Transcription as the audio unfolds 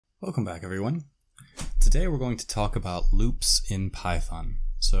Welcome back, everyone. Today we're going to talk about loops in Python.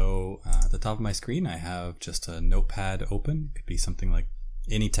 So at the top of my screen I have just a notepad open. It could be something like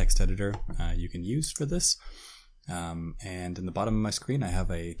any text editor you can use for this. And in the bottom of my screen I have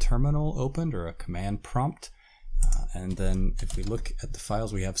a terminal opened, or a command prompt. And then if we look at the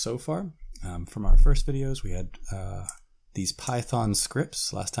files we have so far, from our first videos we had these Python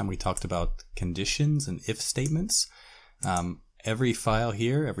scripts. Last time we talked about conditions and if statements. Every file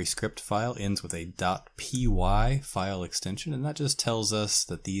here, every script file ends with a .py file extension, and that just tells us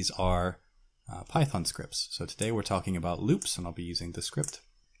that these are Python scripts. So today we're talking about loops, and I'll be using the script.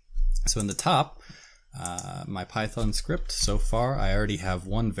 So in the top, my Python script, so far I already have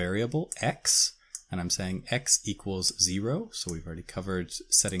one variable, x, and I'm saying x equals 0, so we've already covered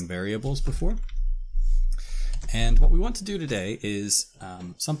setting variables before. And what we want to do today is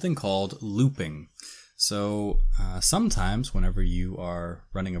something called looping. So sometimes whenever you are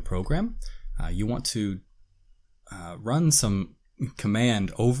running a program, you want to run some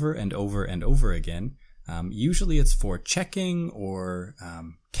command over and over and over again. Usually it's for checking or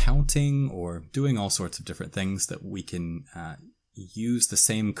counting or doing all sorts of different things that we can use the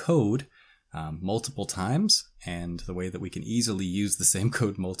same code multiple times. And the way that we can easily use the same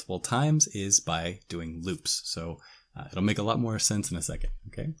code multiple times is by doing loops. So it'll make a lot more sense in a second,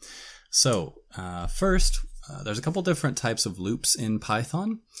 okay? So first, there's a couple different types of loops in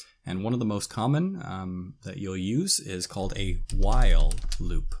Python, and one of the most common that you'll use is called a while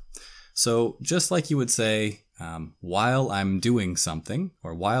loop. So just like you would say, while I'm doing something,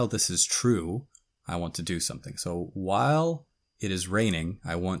 or while this is true, I want to do something. So while it is raining,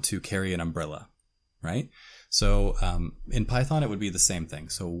 I want to carry an umbrella, right? So in Python, it would be the same thing.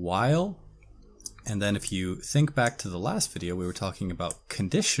 So while, and then if you think back to the last video, we were talking about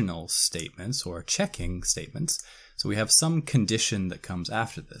conditional statements or checking statements. So we have some condition that comes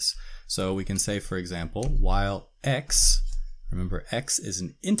after this. So we can say, for example, while x, remember x is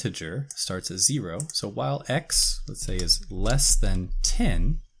an integer, starts at 0. So while x, let's say, is less than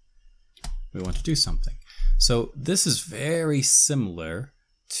 10, we want to do something. So this is very similar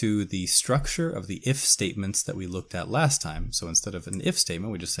to the structure of the if statements that we looked at last time. So instead of an if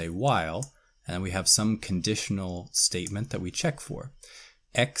statement, we just say while, and then we have some conditional statement that we check for.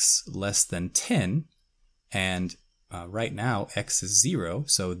 X less than 10, and right now x is 0,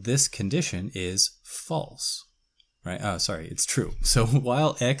 so this condition is false, right? Oh, sorry, it's true. So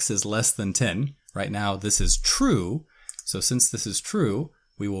while x is less than 10, right now this is true, so since this is true,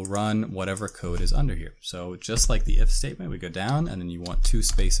 we will run whatever code is under here. So just like the if statement, we go down, and then you want 2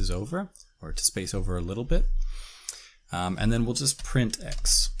 spaces over, or to space over a little bit, and then we'll just print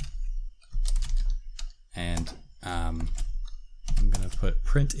x. And I'm going to put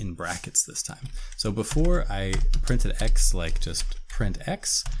print in brackets this time. So before I printed x like just print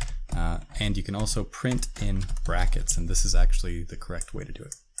x, and you can also print in brackets, and this is actually the correct way to do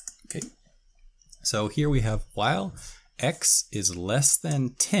it. Okay. So here we have while x is less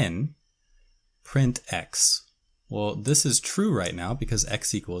than 10, print x. Well, this is true right now because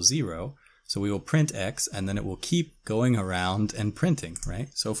x equals 0. So we will print x, and then it will keep going around and printing, right?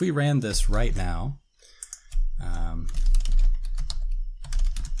 So if we ran this right now,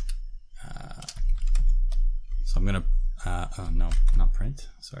 so I'm gonna, oh no, not print,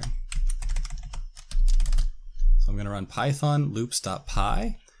 sorry. So I'm gonna run python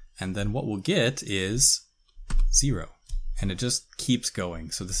loops.py, and then what we'll get is 0, and it just keeps going.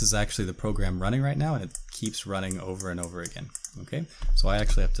 So this is actually the program running right now, and it keeps running over and over again, okay? So I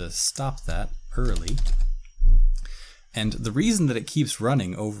actually have to stop that early. And the reason that it keeps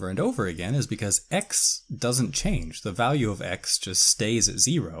running over and over again is because x doesn't change. The value of x just stays at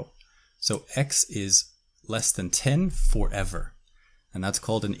 0. So x is less than 10 forever. And that's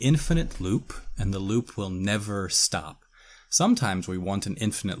called an infinite loop, and the loop will never stop. Sometimes we want an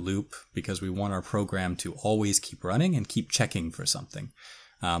infinite loop because we want our program to always keep running and keep checking for something.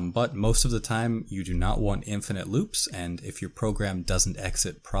 But most of the time you do not want infinite loops, and if your program doesn't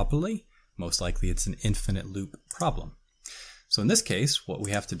exit properly, most likely it's an infinite loop problem. So in this case, what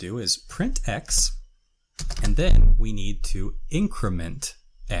we have to do is print x, and then we need to increment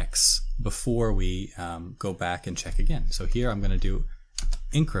x before we go back and check again. So here I'm going to do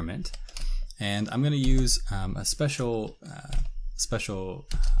increment, and I'm going to use a special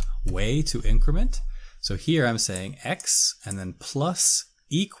way to increment. So here I'm saying x and then plus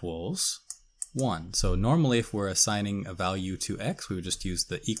equals 1. So normally if we're assigning a value to x, we would just use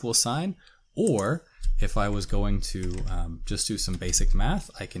the equal sign, or if I was going to just do some basic math,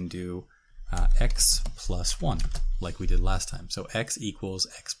 I can do x plus 1, like we did last time. So x equals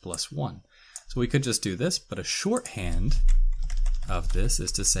x plus 1. So we could just do this, but a shorthand of this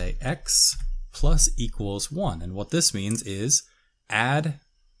is to say x plus equals 1. And what this means is add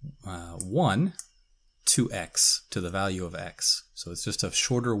 1 to x, to the value of x. So it's just a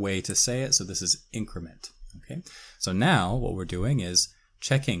shorter way to say it. So this is increment. Okay. So now what we're doing is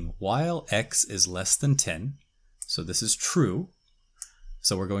checking while x is less than 10. So this is true.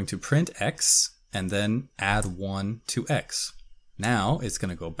 So we're going to print x and then add 1 to x. Now it's going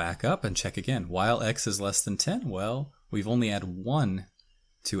to go back up and check again. While x is less than 10, well, we've only added 1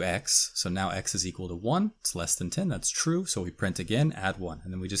 to x. So now x is equal to 1. It's less than 10. That's true. So we print again, add 1.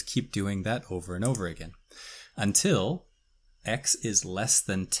 And then we just keep doing that over and over again until x is less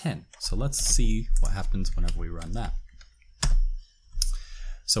than 10. So let's see what happens whenever we run that.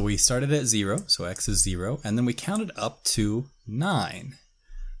 So we started at 0, so x is 0, and then we counted up to 9.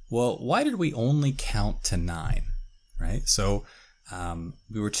 Well, why did we only count to 9, right? So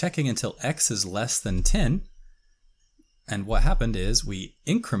we were checking until x is less than 10, and what happened is we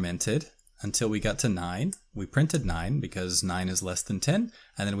incremented until we got to 9. We printed 9 because 9 is less than 10,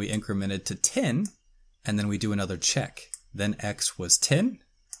 and then we incremented to 10, and then we do another check. Then x was 10.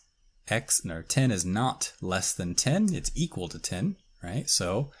 10 is not less than 10, it's equal to 10. Right,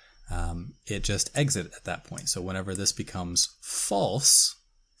 so it just exits at that point. So whenever this becomes false,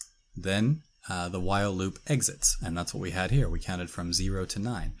 then the while loop exits, and that's what we had here. We counted from 0 to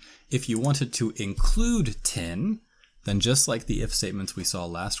 9. If you wanted to include 10, then just like the if statements we saw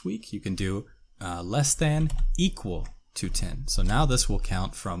last week, you can do less than equal to 10. So now this will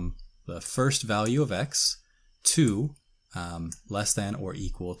count from the first value of x to less than or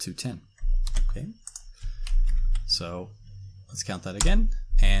equal to 10. Okay, so let's count that again,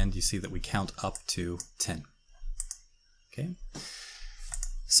 and you see that we count up to 10. Okay,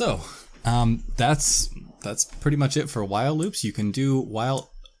 so that's pretty much it for while loops. You can do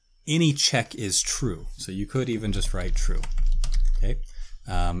while any check is true, so you could even just write true. Okay,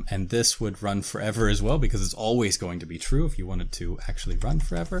 and this would run forever as well because it's always going to be true if you wanted to actually run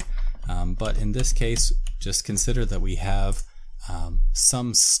forever. But in this case, just consider that we have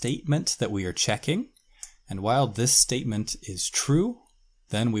some statement that we are checking. And while this statement is true,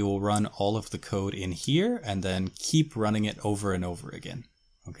 then we will run all of the code in here and then keep running it over and over again.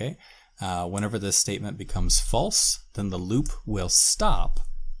 Okay. Whenever this statement becomes false, then the loop will stop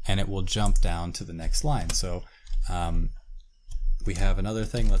and it will jump down to the next line. So we have another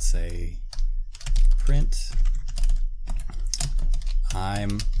thing. Let's say print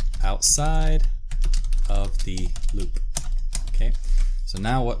I'm outside of the loop. Okay. So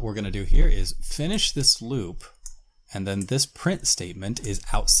now what we're going to do here is finish this loop, and then this print statement is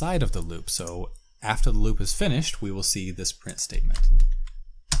outside of the loop. So after the loop is finished, we will see this print statement.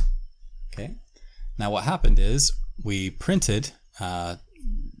 Okay. Now what happened is we printed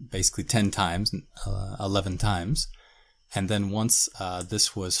basically 10 times, 11 times, and then once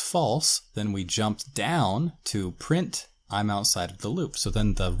this was false, then we jumped down to print I'm outside of the loop. So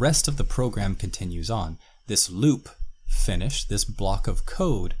then the rest of the program continues on. This loop finished, this block of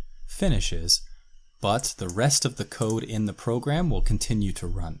code finishes, but the rest of the code in the program will continue to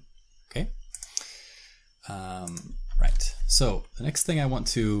run. Okay. Right. So the next thing I want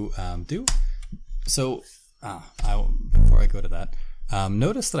to do. So before I go to that,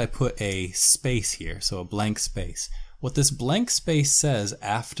 notice that I put a space here, so a blank space. What this blank space says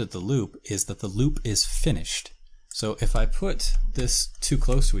after the loop is that the loop is finished. So if I put this too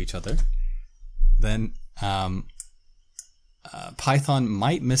close to each other, then Python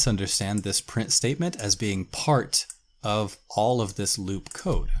might misunderstand this print statement as being part of all of this loop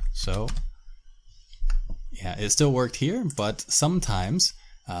code. So yeah, it still worked here, but sometimes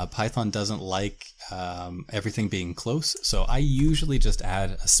Python doesn't like everything being close. So I usually just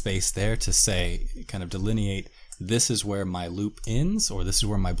add a space there to say, kind of delineate, this is where my loop ends, or this is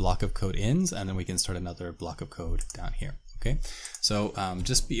where my block of code ends, and then we can start another block of code down here. Okay, so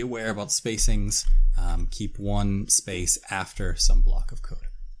just be aware about spacings. Keep one space after some block of code.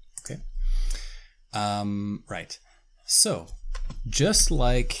 Okay, right. So just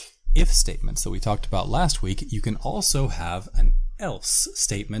like if statements that we talked about last week, you can also have an else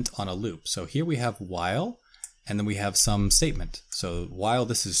statement on a loop. So here we have while, and then we have some statement. So while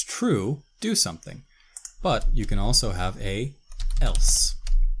this is true, do something. But you can also have a else.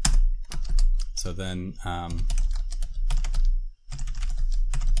 So then I'm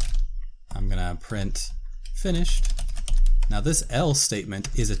gonna print finished. Now this else statement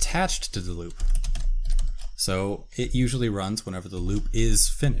is attached to the loop. So it usually runs whenever the loop is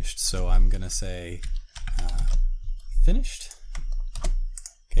finished. So I'm gonna say finished.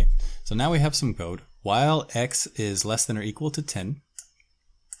 Okay, so now we have some code. While x is less than or equal to 10,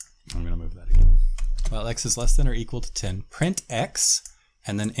 I'm gonna move that again. while x is less than or equal to 10, print x,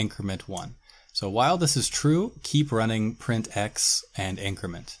 and then increment 1. So while this is true, keep running print x and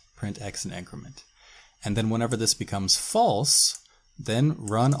increment. Print x and increment. And then whenever this becomes false, then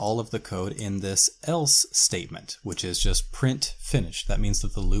run all of the code in this else statement, which is just print finished. That means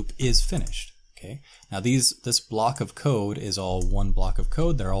that the loop is finished. Okay. Now this block of code is all one block of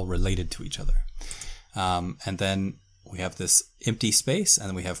code. They're all related to each other. And then we have this empty space, and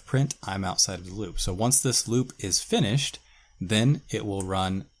then we have print I'm outside of the loop. So once this loop is finished, then it will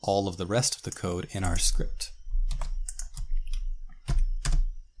run all of the rest of the code in our script.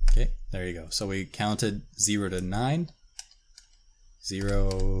 Okay, there you go. So we counted 0 to 9,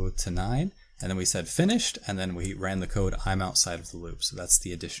 0 to 9, and then we said finished, and then we ran the code I'm outside of the loop. So that's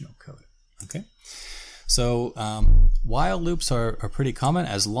the additional code. Okay. So while loops are pretty common,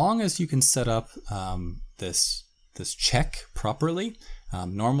 as long as you can set up this check properly.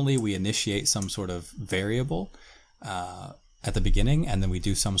 Normally we initiate some sort of variable at the beginning, and then we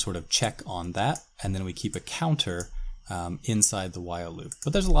do some sort of check on that, and then we keep a counter inside the while loop.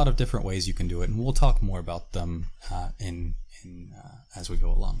 But there's a lot of different ways you can do it, and we'll talk more about them as we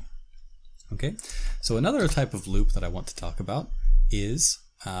go along. Okay, so another type of loop that I want to talk about is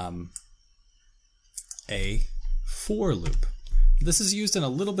a for loop. This is used in a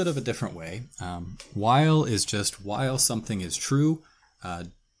little bit of a different way. While is just while something is true,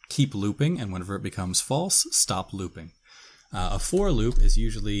 keep looping, and whenever it becomes false, stop looping. A for loop is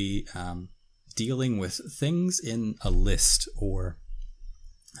usually dealing with things in a list, or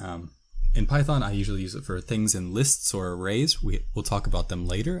in Python I usually use it for things in lists or arrays. We'll talk about them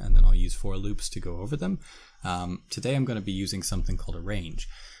later, and then I'll use for loops to go over them. Today I'm going to be using something called a range,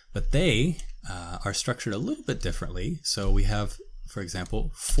 but they are structured a little bit differently. So we have, for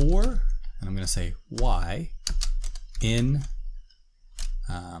example, for, and I'm going to say y in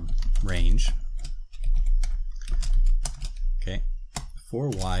range. Okay, for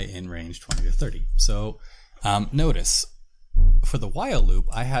y in range 20 to 30. So notice, for the while loop,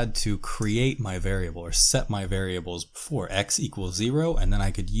 I had to create my variable or set my variables before x equals 0, and then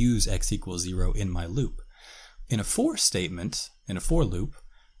I could use x equals 0 in my loop. In a for statement, in a for loop,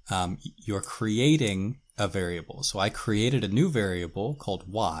 you're creating a variable. So I created a new variable called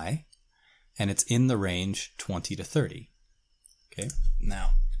y, and it's in the range 20 to 30. Okay, now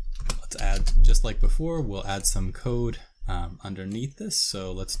let's add, just like before, we'll add some code underneath this.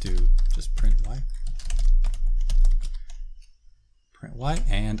 So let's do just print y. Print y,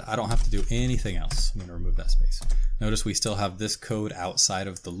 and I don't have to do anything else. I'm going to remove that space. Notice we still have this code outside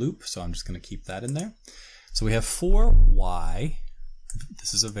of the loop, so I'm just going to keep that in there. So we have for y,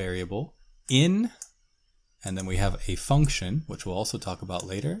 this is a variable, in, and then we have a function, which we'll also talk about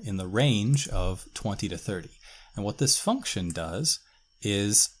later, in the range of 20 to 30. And what this function does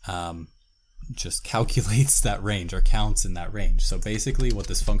is just calculates that range, or counts in that range. So basically what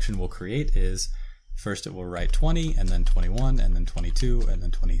this function will create is, first it will write 20, and then 21, and then 22, and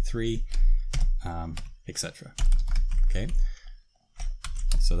then 23, etc. Okay,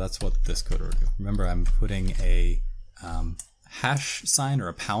 so that's what this code will do. Remember, I'm putting a hash sign or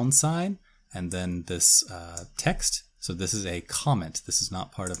a pound sign, and then this text. So this is a comment. This is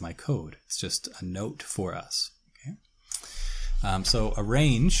not part of my code. It's just a note for us. Okay. So a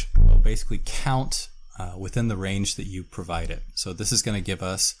range will basically count within the range that you provide it. So this is going to give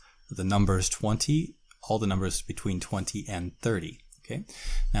us the numbers 20, all the numbers between 20 and 30. Okay.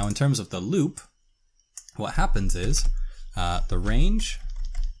 Now in terms of the loop, what happens is the range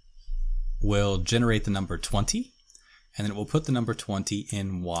will generate the number 20, and then it will put the number 20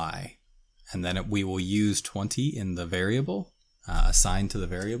 in y. And then we will use 20 in the variable, assigned to the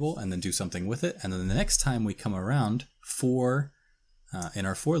variable, and then do something with it. And then the next time we come around in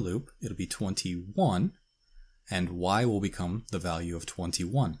our for loop, it'll be 21, and y will become the value of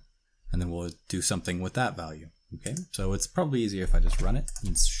 21. And then we'll do something with that value. Okay, so it's probably easier if I just run it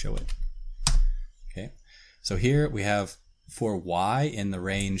and show it. Okay, so here we have for y in the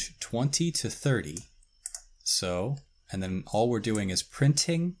range 20 to 30. So, and then all we're doing is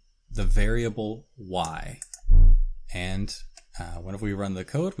printing the variable y. And whenever we run the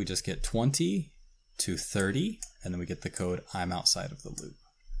code, we just get 20 to 30, and then we get the code I'm outside of the loop.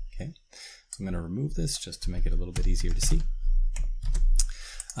 Okay, so I'm going to remove this just to make it a little bit easier to see.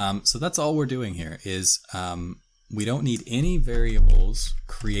 So that's all we're doing here is we don't need any variables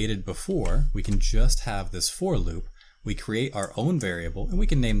created before. We can just have this for loop. We create our own variable, and we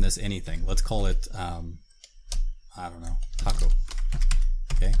can name this anything. Let's call it, I don't know, taco.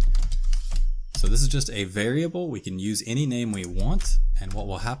 Okay. So this is just a variable. We can use any name we want, and what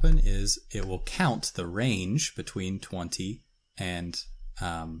will happen is it will count the range between 20 and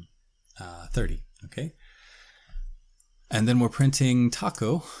 30. Okay. And then we're printing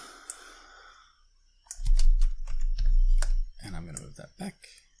taco. And I'm going to move that back.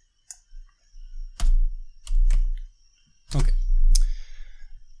 Okay.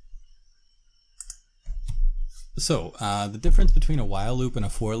 So the difference between a while loop and a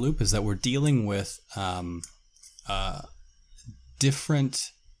for loop is that we're dealing with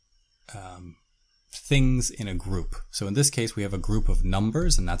different things in a group. So in this case, we have a group of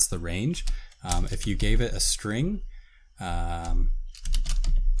numbers, and that's the range. If you gave it a string, let's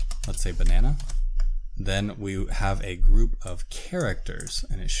say banana, then we have a group of characters,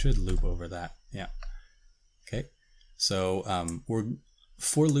 and it should loop over that. Yeah. Okay. So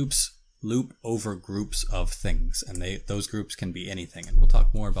for loops loop over groups of things, and those groups can be anything. And we'll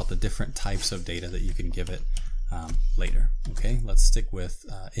talk more about the different types of data that you can give it later. Okay. Let's stick with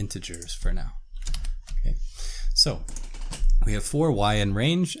integers for now. Okay. So we have for y in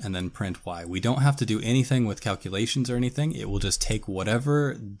range and then print y. We don't have to do anything with calculations or anything. It will just take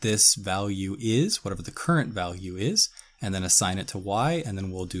whatever this value is, whatever the current value is, and then assign it to y, and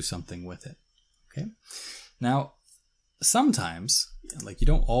then we'll do something with it. Okay. Now, sometimes, like, you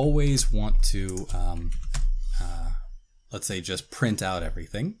don't always want to, let's say, just print out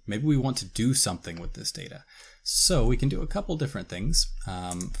everything. Maybe we want to do something with this data. So we can do a couple different things.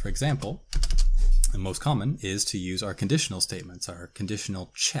 For example, the most common is to use our conditional statements, our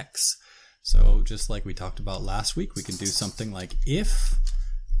conditional checks. So just like we talked about last week, we can do something like if,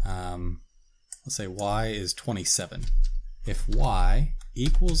 let's say y is 27. If y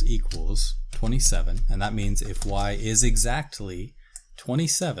equals 27, and that means if y is exactly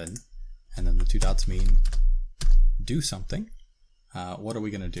 27, and then the two dots mean do something, what are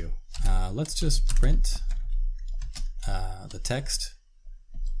we going to do? Let's just print the text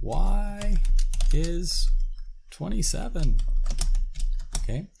y is 27.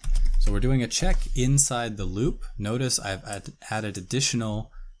 Okay, so we're doing a check inside the loop. Notice I've added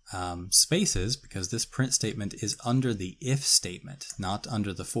additional spaces because this print statement is under the if statement, not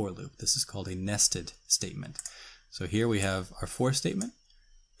under the for loop. This is called a nested statement. So here we have our for statement.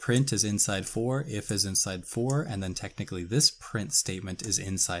 Print is inside for, if is inside for, and then technically this print statement is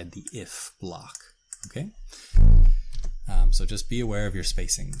inside the if block. Okay. So just be aware of your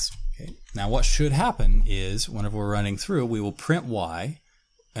spacings. Okay. Now what should happen is whenever we're running through, we will print y,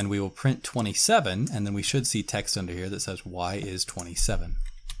 and we will print 27, and then we should see text under here that says y is 27.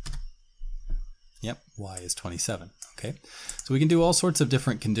 Yep, y is 27. Okay. So we can do all sorts of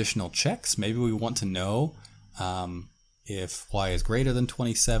different conditional checks. Maybe we want to know if y is greater than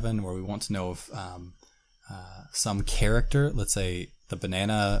 27, or we want to know if some character, let's say the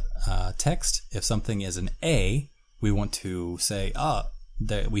banana text, if something is an A, we want to say,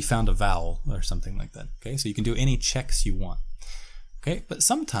 we found a vowel or something like that. Okay, so you can do any checks you want. Okay, but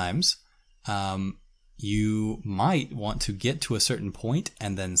sometimes you might want to get to a certain point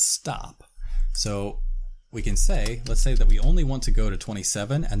and then stop. So we can say, let's say that we only want to go to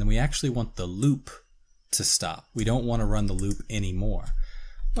 27, and then we actually want the loop to stop. We don't want to run the loop anymore.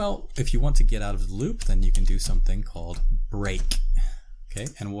 Well, if you want to get out of the loop, then you can do something called break. Okay,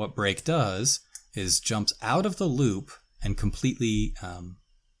 and what break does is jumps out of the loop and completely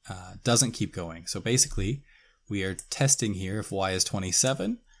doesn't keep going. So basically, we are testing here if y is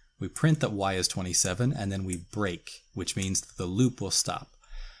 27, we print that y is 27, and then we break, which means that the loop will stop.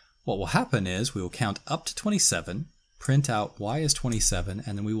 What will happen is we will count up to 27, print out y is 27,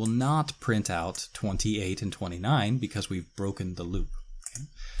 and then we will not print out 28 and 29 because we've broken the loop. Okay?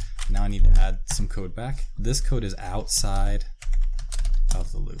 Now I need to add some code back. This code is outside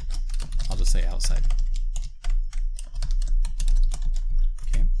of the loop. I'll just say outside.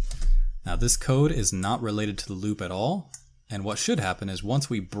 Okay. Now this code is not related to the loop at all, and what should happen is once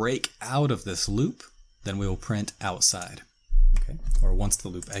we break out of this loop, then we will print outside. Okay, or once the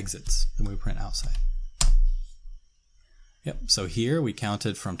loop exits, then we print outside. Yep, so here we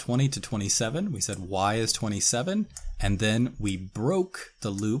counted from 20 to 27. We said y is 27, and then we broke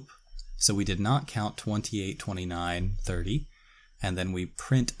the loop, so we did not count 28, 29, 30, and then we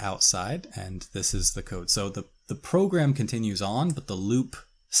print outside, and this is the code. So the program continues on, but the loop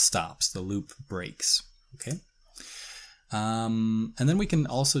stops, the loop breaks. Okay, and then we can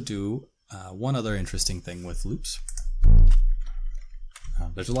also do one other interesting thing with loops.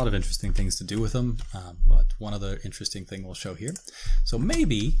 There's a lot of interesting things to do with them, but one other interesting thing we'll show here. So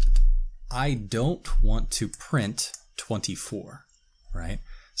maybe I don't want to print 24, right?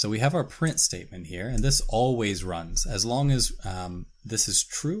 So we have our print statement here, and this always runs. As long as this is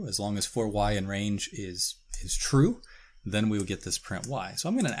true, as long as for y in range is true, then we will get this print y. So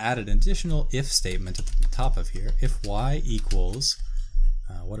I'm going to add an additional if statement at the top of here. If y equals,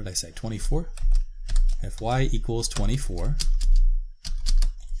 what did I say, 24? if y equals 24,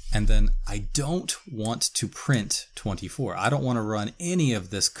 and then I don't want to print 24. I don't want to run any of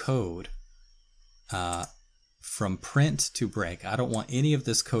this code from print to break. I don't want any of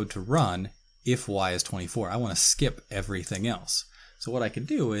this code to run if y is 24. I want to skip everything else. So what I can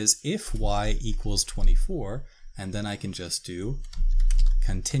do is if y equals 24, and then I can just do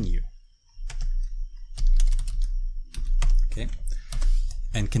continue. Okay,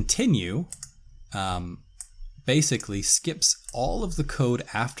 and continue basically skips all of the code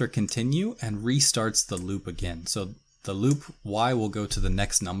after continue and restarts the loop again. So the loop y will go to the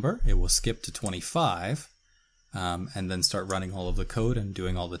next number. It will skip to 25 and then start running all of the code and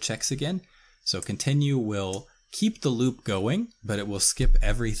doing all the checks again. So continue will keep the loop going, but it will skip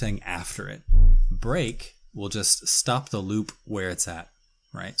everything after it. Break will just stop the loop where it's at,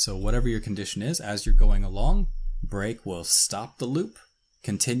 right? So whatever your condition is, as you're going along, break will stop the loop.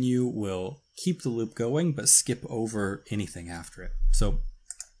 Continue will keep the loop going, but skip over anything after it. So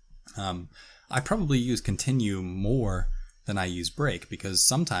I probably use continue more than I use break, because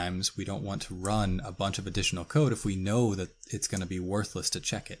sometimes we don't want to run a bunch of additional code if we know that it's going to be worthless to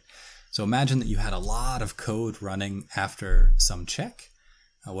check it. So imagine that you had a lot of code running after some check.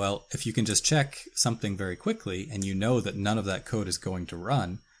 Well, if you can just check something very quickly and you know that none of that code is going to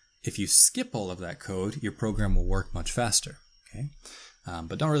run, if you skip all of that code, your program will work much faster. Okay,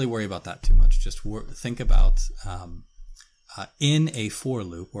 but don't really worry about that too much. Just think about in a for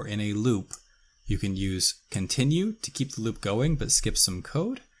loop or in a loop, you can use continue to keep the loop going but skip some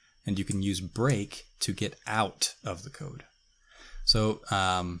code, and you can use break to get out of the code. So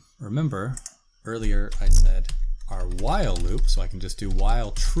remember earlier I said our while loop, so I can just do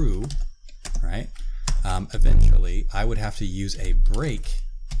while true, right? Eventually I would have to use a break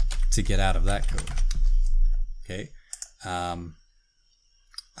to get out of that code. Okay,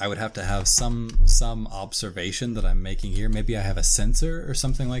 I would have to have some observation that I'm making here. Maybe I have a sensor or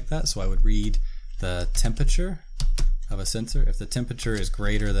something like that. So I would read the temperature of a sensor. If the temperature is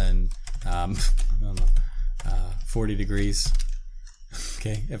greater than I don't know, 40 degrees.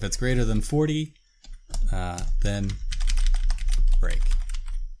 Okay, if it's greater than 40, then break.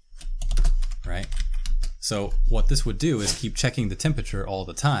 Right? So what this would do is keep checking the temperature all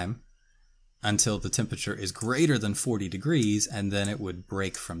the time until the temperature is greater than 40 degrees, and then it would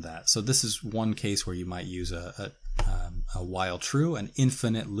break from that. So this is one case where you might use a while true, an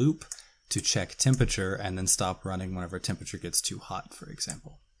infinite loop, to check temperature and then stop running whenever temperature gets too hot, for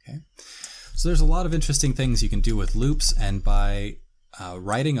example. Okay, so there's a lot of interesting things you can do with loops, and by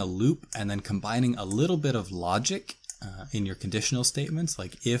writing a loop and then combining a little bit of logic in your conditional statements,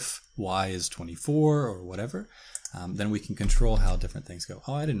 like if y is 24 or whatever, then we can control how different things go.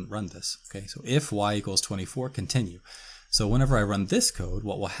 Oh, I didn't run this. Okay, so if y equals 24, continue. So whenever I run this code,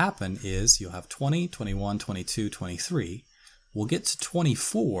 what will happen is you'll have 20, 21, 22, 23. We'll get to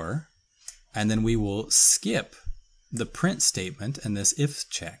 24, and then we will skip the print statement and this if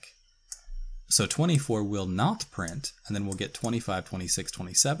check. So 24 will not print, and then we'll get 25, 26,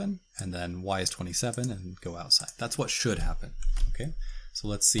 27, and then y is 27 and go outside. That's what should happen. Okay, so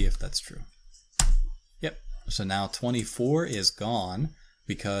let's see if that's true. Yep, so now 24 is gone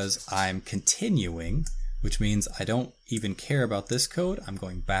because I'm continuing, which means I don't even care about this code. I'm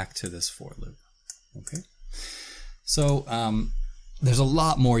going back to this for loop. Okay, so there's a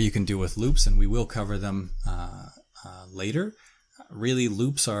lot more you can do with loops, and we will cover them later. Really,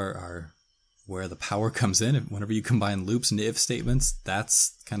 loops are where the power comes in. Whenever you combine loops and if statements,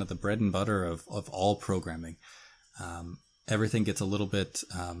 that's kind of the bread and butter of all programming. Everything gets a little bit,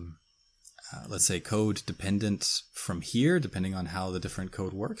 let's say, code dependent from here, depending on how the different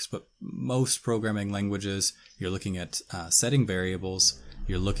code works. But most programming languages, you're looking at setting variables,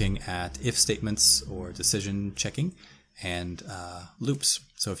 you're looking at if statements or decision checking, and loops.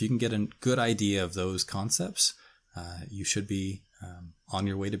 So if you can get a good idea of those concepts, you should be on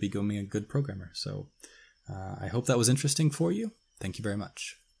your way to becoming a good programmer. So I hope that was interesting for you. Thank you very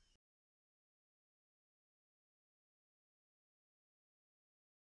much.